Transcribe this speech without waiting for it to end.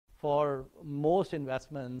for most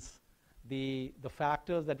investments, the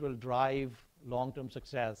factors that will drive long-term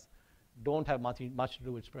success don't have much to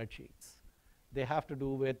do with spreadsheets. They have to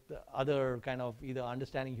do with other kind of either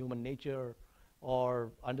understanding human nature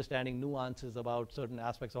or understanding nuances about certain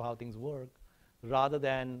aspects of how things work, rather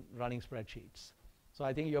than running spreadsheets. So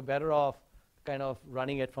I think you're better off kind of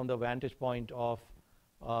running it from the vantage point of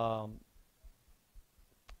running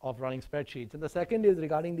spreadsheets. And the second is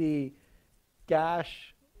regarding the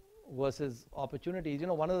cash versus opportunities. You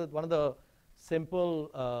know, one of the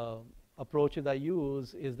simple approaches I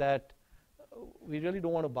use is that we really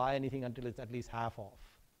don't want to buy anything until it's at least half off,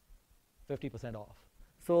 50% off.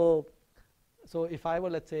 So if I were,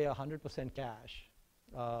 let's say, 100% cash,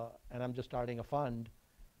 and I'm just starting a fund,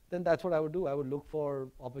 then that's what I would do. I would look for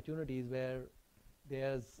opportunities where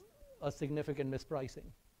there's a significant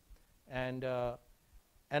mispricing. And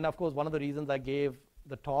of course, one of the reasons I gave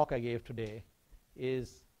the talk I gave today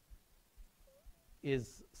is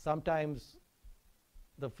sometimes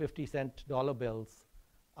the 50-cent dollar bills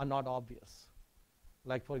are not obvious.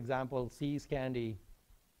 Like, for example, See's candy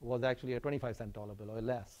was actually a 25-cent dollar bill or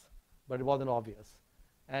less, but it wasn't obvious.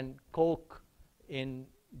 And Coke in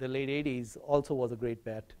the late 80s also was a great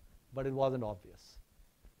bet, but it wasn't obvious.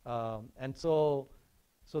 And so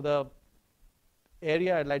the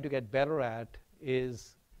area I'd like to get better at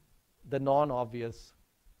is the non-obvious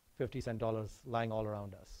 50-cent dollars lying all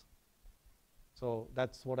around us. So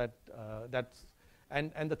that's what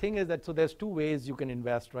and the thing is that, so there's two ways you can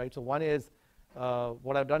invest, right? So one is,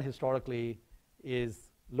 what I've done historically is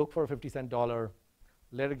look for a 50-cent dollar,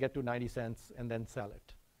 let it get to 90 cents, and then sell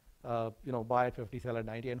it. You know, buy at 50, sell at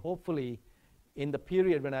 90, and hopefully in the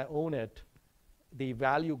period when I own it, the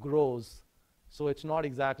value grows, so it's not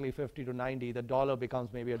exactly 50 to 90, the dollar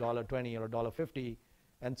becomes maybe $1.20 or $1.50,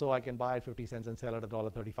 and so I can buy at 50 cents and sell at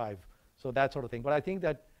 $1.35. So that sort of thing. But I think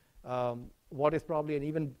that what is probably an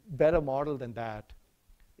even better model than that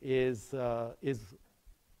is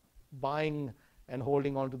buying and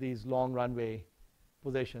holding on to these long runway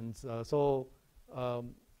positions.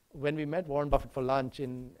 When we met Warren Buffett for lunch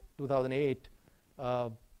in 2008,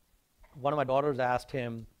 one of my daughters asked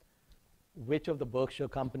him which of the Berkshire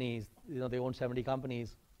companies, you know, they own 70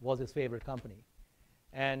 companies, was his favorite company.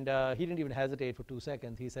 And he didn't even hesitate for 2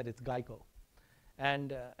 seconds. He said it's Geico.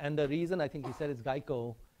 And the reason I think he said it's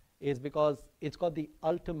Geico is because it's got the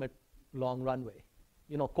ultimate long runway.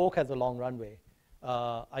 You know, Coke has a long runway.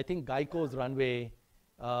 I think Geico's runway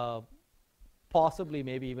possibly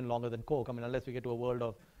maybe even longer than Coke. I mean, unless we get to a world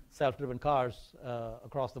of self-driven cars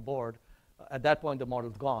across the board, at that point the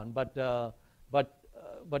model's gone. But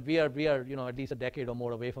we are you know, at least a decade or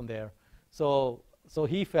more away from there. So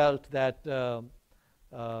he felt that that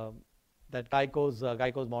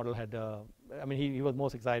Geico's model had. I mean, he was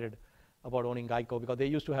most excited about owning Geico because they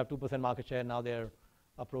used to have 2% market share. Now they're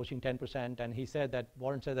approaching 10%. And he said that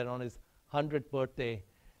Warren said that on his 100th birthday,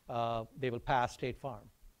 they will pass State Farm.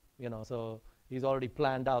 You know, so he's already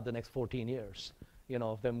planned out the next 14 years. You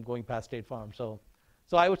know, of them going past State Farm. So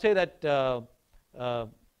I would say that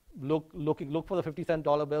look for the 50-cent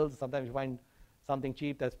dollar bills. Sometimes you find something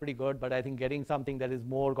cheap that's pretty good, but I think getting something that is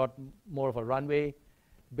got more of a runway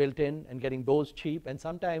built in and getting those cheap. And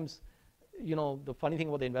sometimes, you know, the funny thing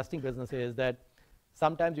about the investing business is that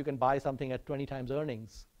sometimes you can buy something at 20 times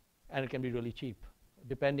earnings and it can be really cheap,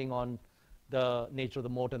 depending on the nature of the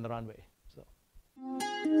moat and the runway. So.